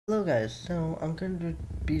Hello guys, so I'm going to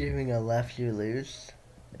be doing a Laugh You Lose.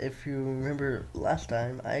 If you remember last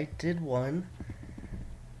time, I did one,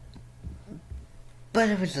 but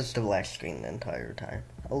it was just a black screen the entire time.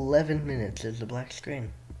 11 minutes is a black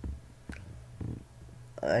screen.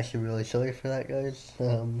 I'm actually really sorry for that, guys.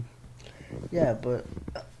 Yeah, but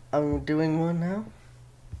I'm doing one now.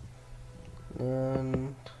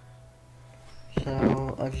 And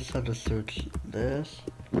so I just had to search this.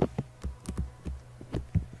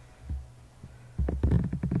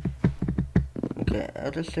 Okay, I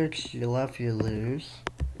had to search You Laugh You Lose.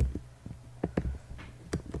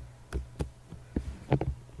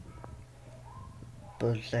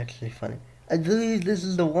 But it's actually funny. I believe this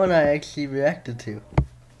is the one I actually reacted to.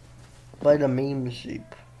 By the meme sheep.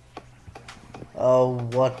 Oh,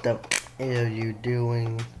 what the are you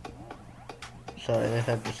doing? Sorry, I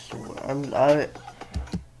had to swear.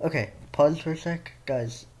 Okay, pause for a sec.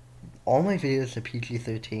 Guys, all my videos are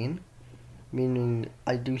PG-13. Meaning,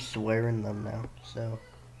 I do swear in them now, so.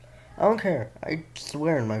 I don't care. I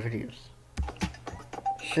swear in my videos.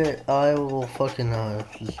 Shit, I will fucking,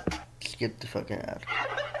 just skip the fucking ad.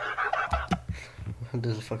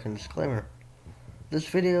 There's a fucking disclaimer. This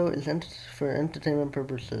video is for entertainment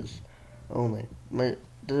purposes only.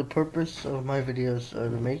 The purpose of my videos are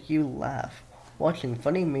to make you laugh. Watching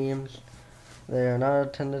funny memes, they are not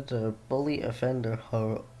intended to bully, offend,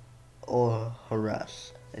 or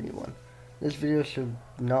harass anyone. This video should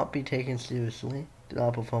not be taken seriously. Do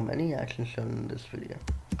not perform any action shown in this video.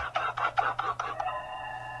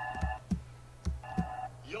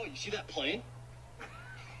 Yo, you see that plane?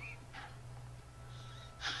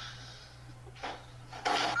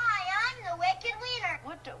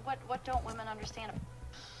 What don't women understand?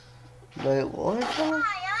 Wait, what? Hi,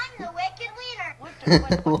 I'm the wicked wiener.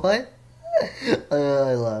 What?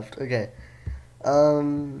 I laughed. Okay.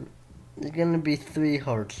 There's gonna be 3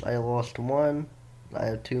 hearts. I lost 1. I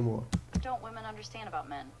have 2 more. What don't women understand about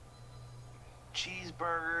men?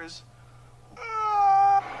 Cheeseburgers.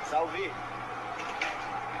 Salvi.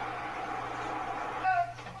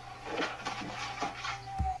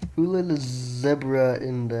 Who let a zebra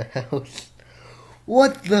in the house?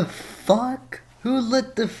 What the fuck? Who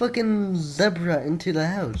let the fucking zebra into the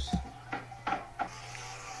house?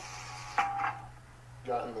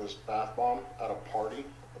 Gotten this bath bomb at a party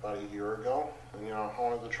about a year ago, and I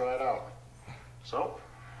wanted to try it out. So,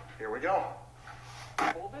 here we go.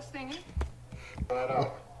 Hold this thingy. Try it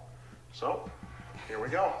out. So, here we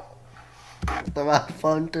go. The bath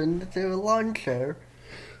bomb turned into a lawn chair.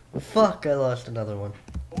 Fuck, I lost another one.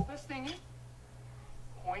 Hold this thingy.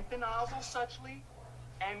 Point the nozzle suchly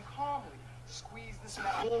and calmly squeeze this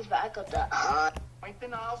mouth. Point the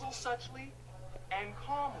nozzle suchly and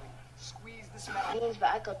calmly squeeze this mouth.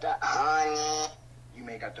 You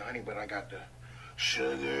may got the honey, but I got the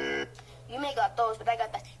sugar. You may got those, but I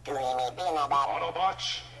got the creamy peanut butter.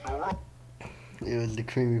 Autobots. It was the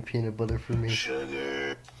creamy peanut butter for me.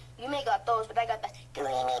 Sugar. You may got those, but I got the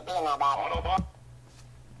creamy peanut butter. Autobot.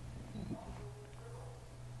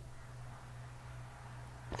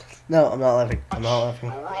 No, I'm not laughing. I'm not laughing.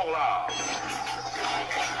 Roll out.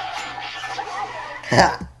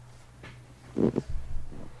 Ha!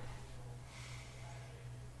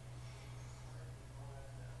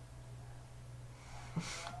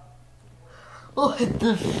 What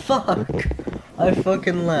the fuck? I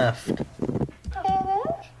fucking laughed.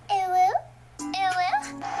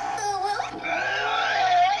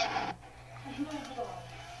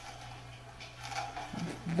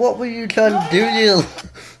 What were you trying to do, you...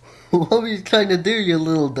 What were you trying to do, you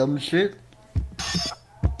little dumb shit?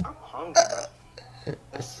 I'm hungry.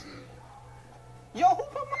 Yo, who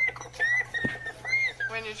put Michael Jackson in the freezer?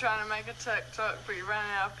 When you're trying to make a TikTok but you're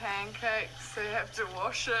running out of pancakes, so you have to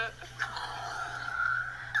wash it.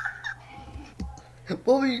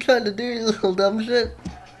 What were you trying to do, you little dumb shit?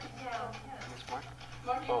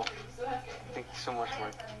 Oh, thank you so much,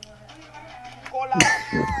 Mark.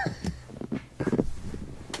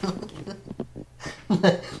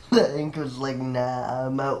 The ink was like, nah,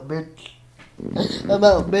 I'm out, bitch. I'm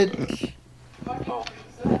out, bitch. Oh,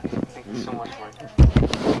 thank you so much, Mark.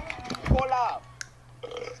 Hola.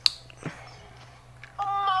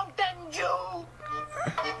 Mountain Dew.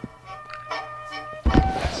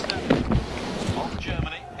 Of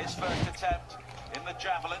Germany, his first attempt in the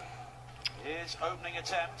javelin, his opening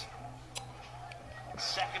attempt,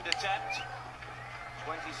 second attempt,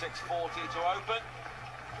 26:40 to open.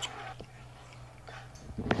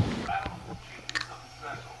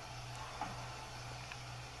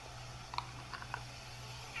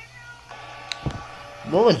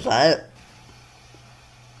 What was that?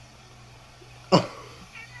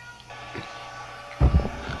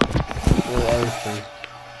 mercy.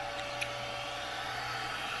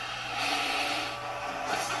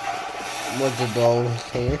 What's the doll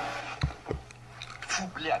here? Фу,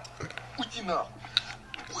 блядь, уйди нахуй.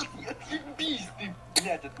 Господи, отъебись ты,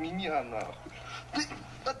 блядь, от меня нахуй.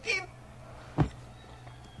 Да ты...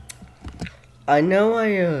 I know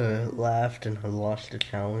I laughed and lost the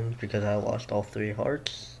challenge because I lost all 3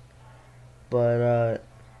 hearts. But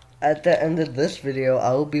at the end of this video,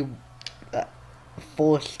 I will be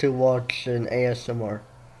forced to watch an ASMR.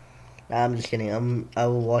 Nah, I'm just kidding. I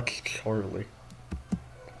will watch shortly.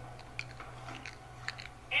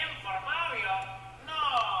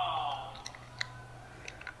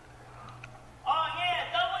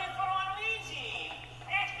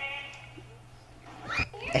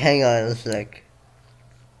 Hang on a sec.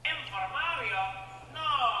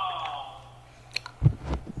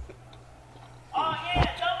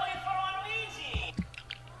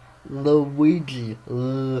 Luigi.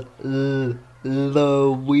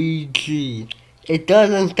 Luigi. It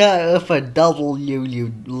doesn't start with a W,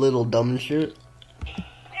 you little dumb shit.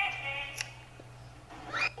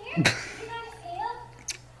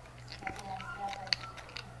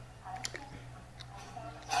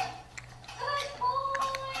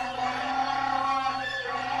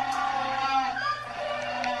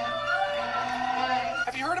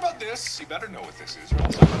 Have you heard about this? You better know what this is, or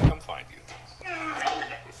else I'm gonna come find you.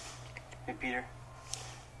 Hey, Peter.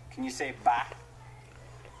 Can you say bye?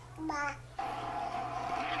 Bye.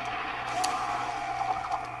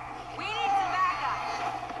 We need some backup.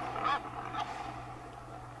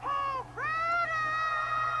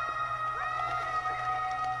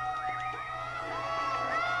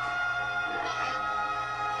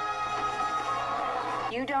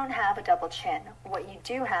 You don't have a double chin. What you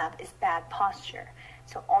do have is bad posture.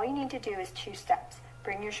 So all you need to do is 2 steps.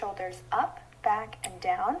 Bring your shoulders up, back, and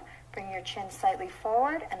down. Bring your chin slightly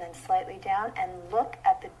forward and then slightly down, and look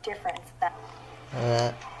at the difference.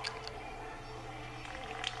 I'm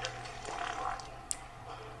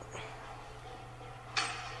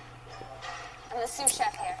the sous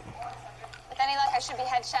chef here. With any luck, I should be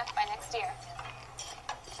head chef by next year.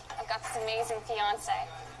 I've got this amazing fiance,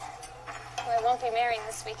 who I won't be marrying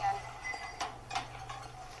this weekend.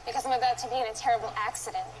 Because I'm about to be in a terrible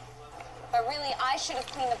accident. But really, I should have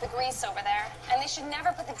cleaned up the grease over there. And they should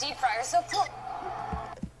never put the deep fryer so close.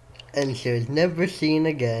 And she was never seen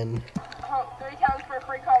again. Oh, 3 counts for a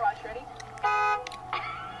free car wash. Ready?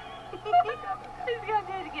 He's gonna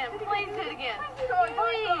do it again. Please do it again.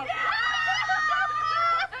 Please.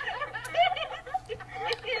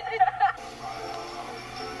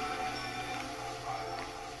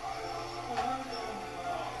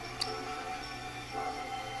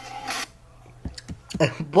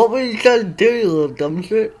 What were you trying to do, you little dumb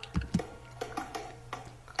shit?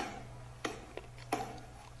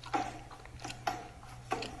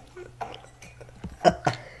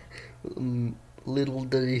 Little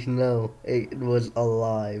did he know, it was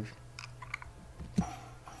alive.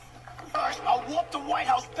 I'll walk the White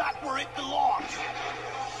House back where it belongs.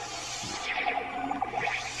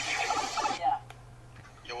 Yeah.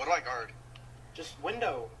 Yo, what do I guard? Just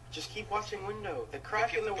window. Just keep watching window. The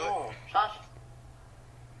crack in the wall. Josh.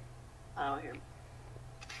 I don't hear.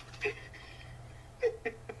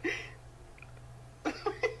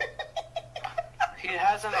 He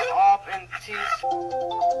has an op and he's...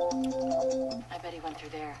 I bet he went through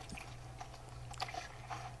there.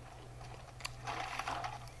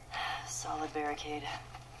 Solid barricade.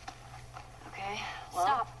 Okay, well...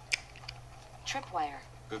 Stop. Tripwire.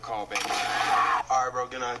 Good call, baby. All right, bro.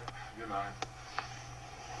 Good night. Good night.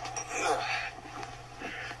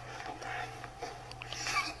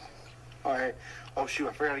 All right. Oh, shoot.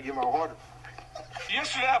 I forgot to get my water.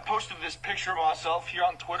 Yesterday, I posted this picture of myself here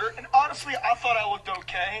on Twitter, and honestly, I thought I looked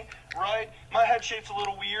okay, right? My head shape's a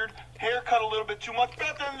little weird, hair cut a little bit too much, but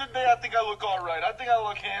at the end of the day, I think I look all right. I think I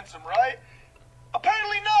look handsome, right?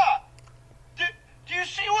 Apparently not. Do you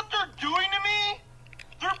see what they're doing to me?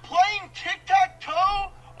 They're playing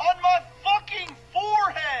tic-tac-toe on my fucking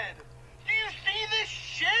forehead. Do you see this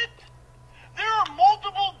shit? There are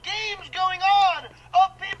multiple games going on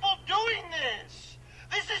of people doing this.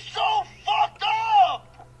 This is so fucked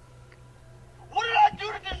up! What did I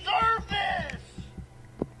do to deserve this?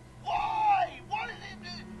 Why? Why did they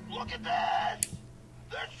do? Look at this!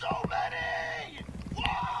 There's so many!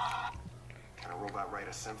 Why? Can a robot write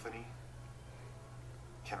a symphony?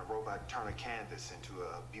 Can a robot turn a canvas into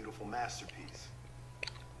a beautiful masterpiece?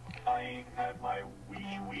 I ain't had my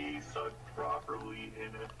wee sucked properly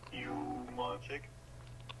in a few months. Shake.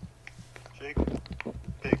 Shake.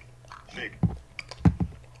 Shake. Shake.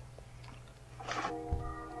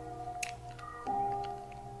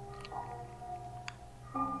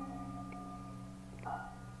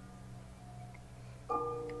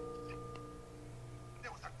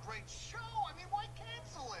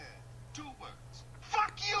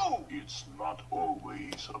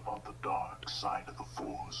 stories about the dark side of the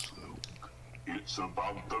Force, Luke. It's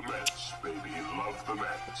about the Mets, baby. Love the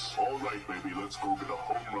Mets. All right, baby, let's go get a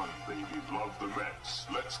home run, baby. Love the Mets.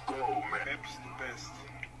 Let's go, man. Pep's the best.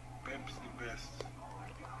 Pep's the best.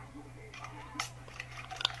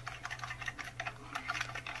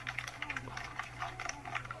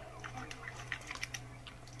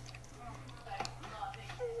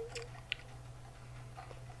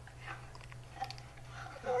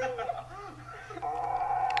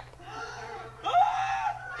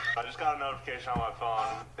 I just got a notification on my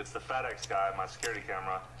phone. It's the FedEx guy, my security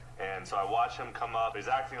camera. And so I watch him come up. He's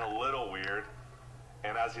acting a little weird.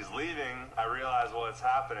 And as he's leaving, I realize what's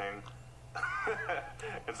happening.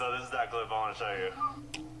 And so this is that clip I want to show you.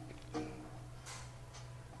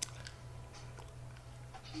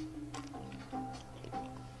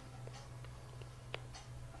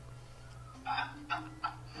 I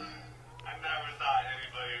never thought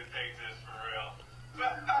anybody would take this for real.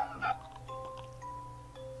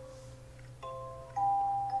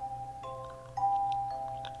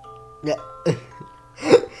 Yeah.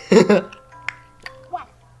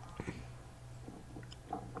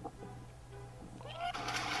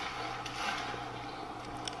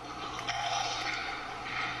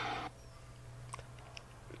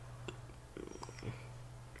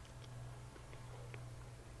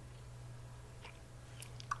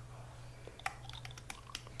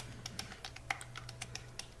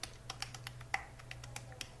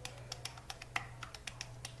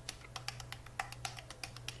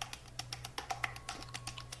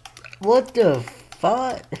 What the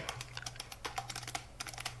fuck?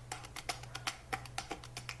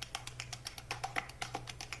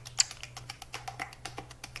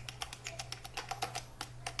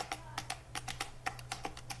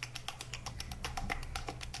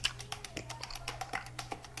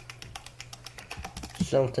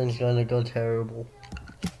 Something's gonna go terrible.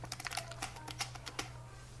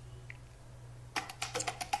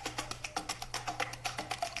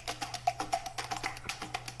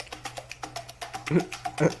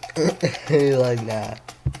 Like that.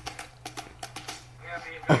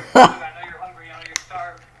 I know you're hungry, I know you're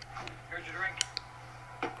starved. Here's your drink.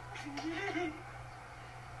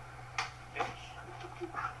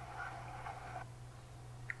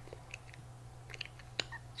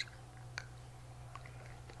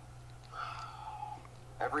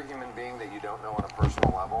 Every human being that you don't know on a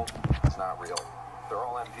personal level is not real. They're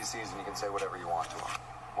all NPCs and you can say whatever you want to them.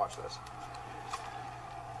 Watch this.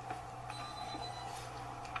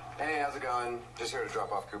 Hey, how's it going? Just here to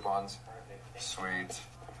drop off coupons. Sweet.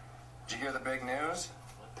 Did you hear the big news?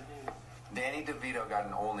 Danny DeVito got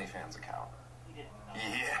an OnlyFans account.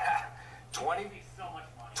 Yeah.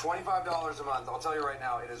 $25 a month. I'll tell you right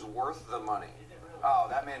now, it is worth the money. Oh,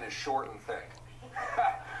 that man is short and thick.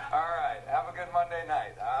 All right. Have a good Monday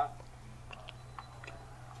night, huh?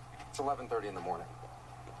 It's 11:30 in the morning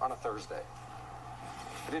on a Thursday.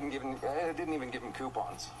 I didn't even give him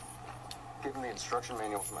coupons. Give him the instruction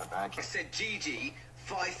manual for my bank. I said GG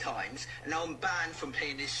 5 times, and now I'm banned from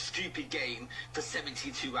playing this stupid game for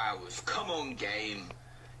 72 hours. Come on, game.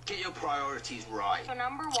 Get your priorities right. So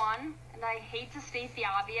number 1, and I hate to state the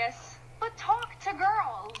obvious, but talk to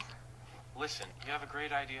girls. Listen, you have a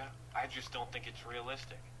great idea. I just don't think it's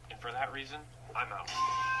realistic. And for that reason, I'm out.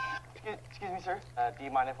 Excuse me, sir. Do you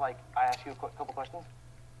mind if, I ask you a couple questions?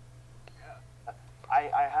 Yeah.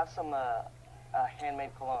 I have some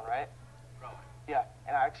handmade cologne, right? Really? Yeah,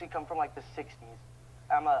 and I actually come from, the 60s.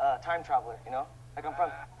 I'm a time traveler, you know? I'm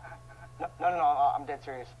from... No, I'm dead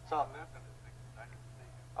serious. So...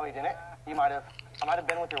 Oh, you didn't? I might have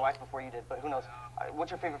been with your wife before you did, but who knows? What's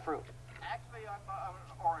your favorite fruit? Actually, I'm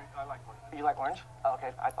orange. I like orange. You like orange? Oh,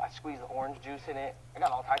 okay. I squeeze the orange juice in it. I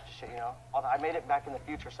got all types of shit, you know? I made it back in the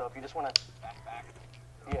future, so if you just want to...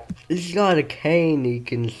 Yeah. He's got a cane, he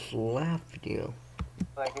can slap you.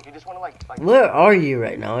 If you just want to, Where are you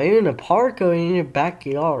right now? Are you in a park or in your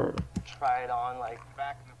backyard? Try it on,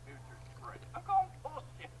 Back in the future, it's great. I'm calling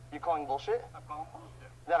bullshit. You calling bullshit? I'm calling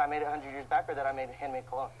bullshit. That I made it 100 years back, or that I made handmade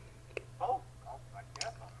cologne? Oh, I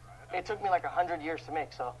guess I'm right. It took me 100 years to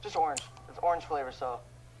make, so just orange. It's orange flavor, so...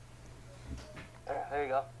 There you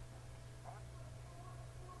go.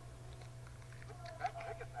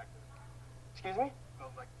 Excuse me?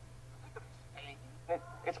 Smells like...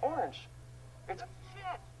 It's orange. It's... Shit!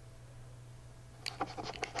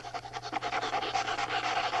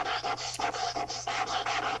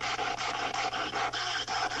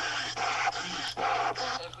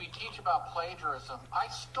 As we teach about plagiarism, I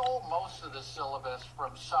stole most of the syllabus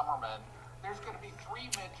from Summerman. There's going to be 3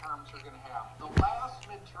 midterms we're going to have. The last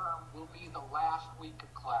midterm will be the last week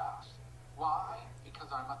of class. Why?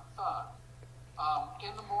 Because I'm a thug.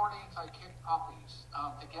 In the mornings, I kick puppies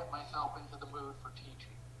to get myself into the mood for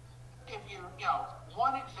teaching. If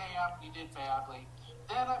one exam you did badly,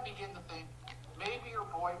 then I begin to think maybe your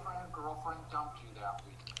boyfriend or girlfriend dumped you that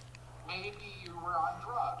week. Maybe you were on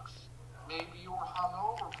drugs. Maybe you were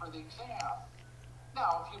hungover for the exam.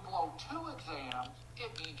 Now, if you blow 2 exams,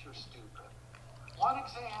 it means you're stupid. 1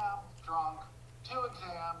 exam, drunk. 2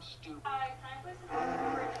 exams, stupid.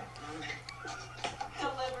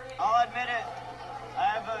 I'll admit it. I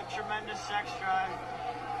have a tremendous sex drive.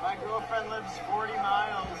 My girlfriend lives 40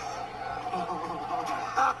 miles.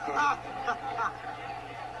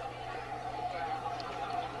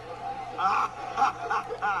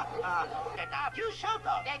 You shut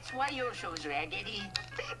up. That's why your shoes raggedy.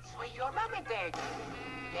 That's why your mama dirty.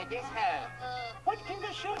 That is her. What kind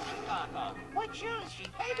of shoes she got on? What shoes? She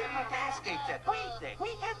paid her fantastic. Wait, we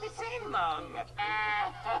have the same mom.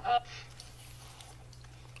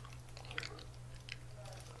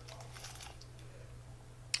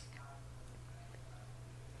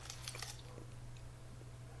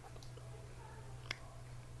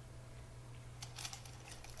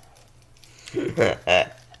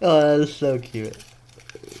 Oh, that's so cute.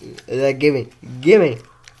 Gimme. Yep.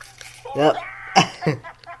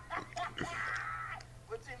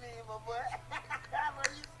 What's your name, my boy? Why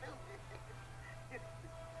you stupid?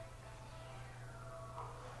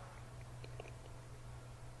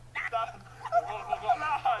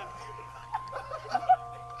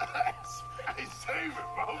 Hey, save it,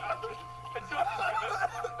 bro.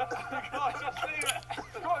 Come on, just save it.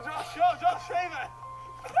 Come on, just save it.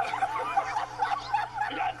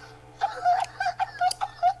 Yes.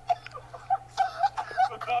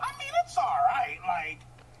 I mean, it's alright, like,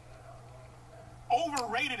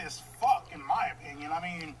 overrated as fuck, in my opinion. I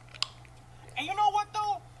mean, and you know what,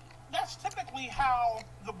 though? That's typically how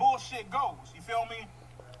the bullshit goes, you feel me?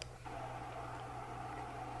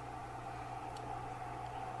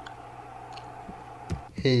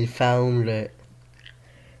 He found it.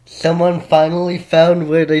 Someone finally found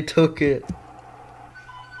where they took it.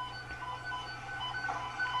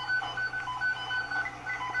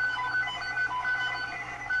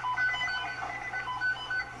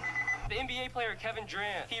 The NBA player Kevin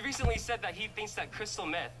Durant, he recently said that he thinks that crystal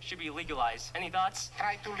meth should be legalized. Any thoughts?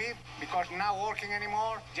 Try to leave because not working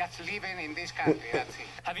anymore, just living in this country, that's it.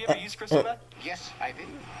 Have you ever used crystal meth? Yes, I did.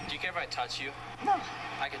 Do you care if I touch you? No.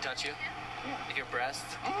 I can touch you? Yeah. Like your breast?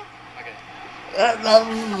 Okay. I'm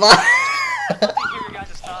I'd love to hear your guys'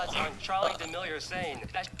 thoughts on Charlie D'Amelio saying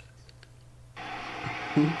that.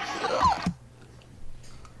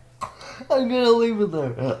 I'm gonna leave it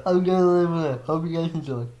there. Hope you guys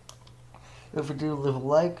enjoy. If you do, leave a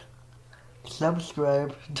like,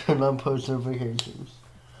 subscribe, turn on post notifications.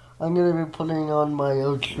 I'm gonna be putting on my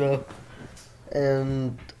outro,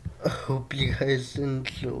 and I hope you guys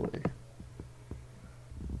enjoy.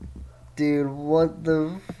 Dude, what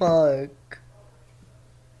the fuck?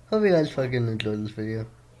 Hope you guys fucking enjoyed this video.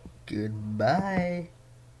 Goodbye.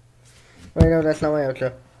 Wait, no, that's not my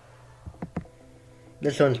outro.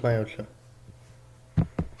 This one's my outro.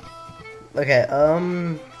 Okay,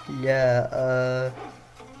 yeah,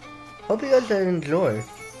 hope you guys enjoy.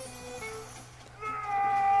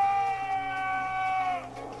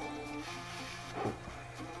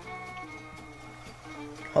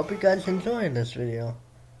 Hope you guys enjoyed this video.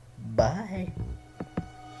 Bye.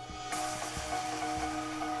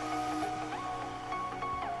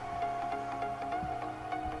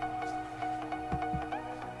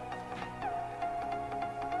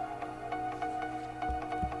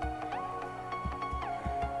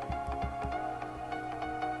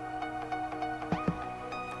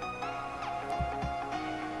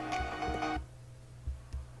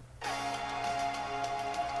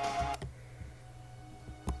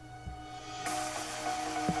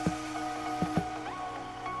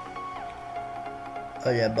 Oh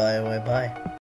yeah, by the way, bye.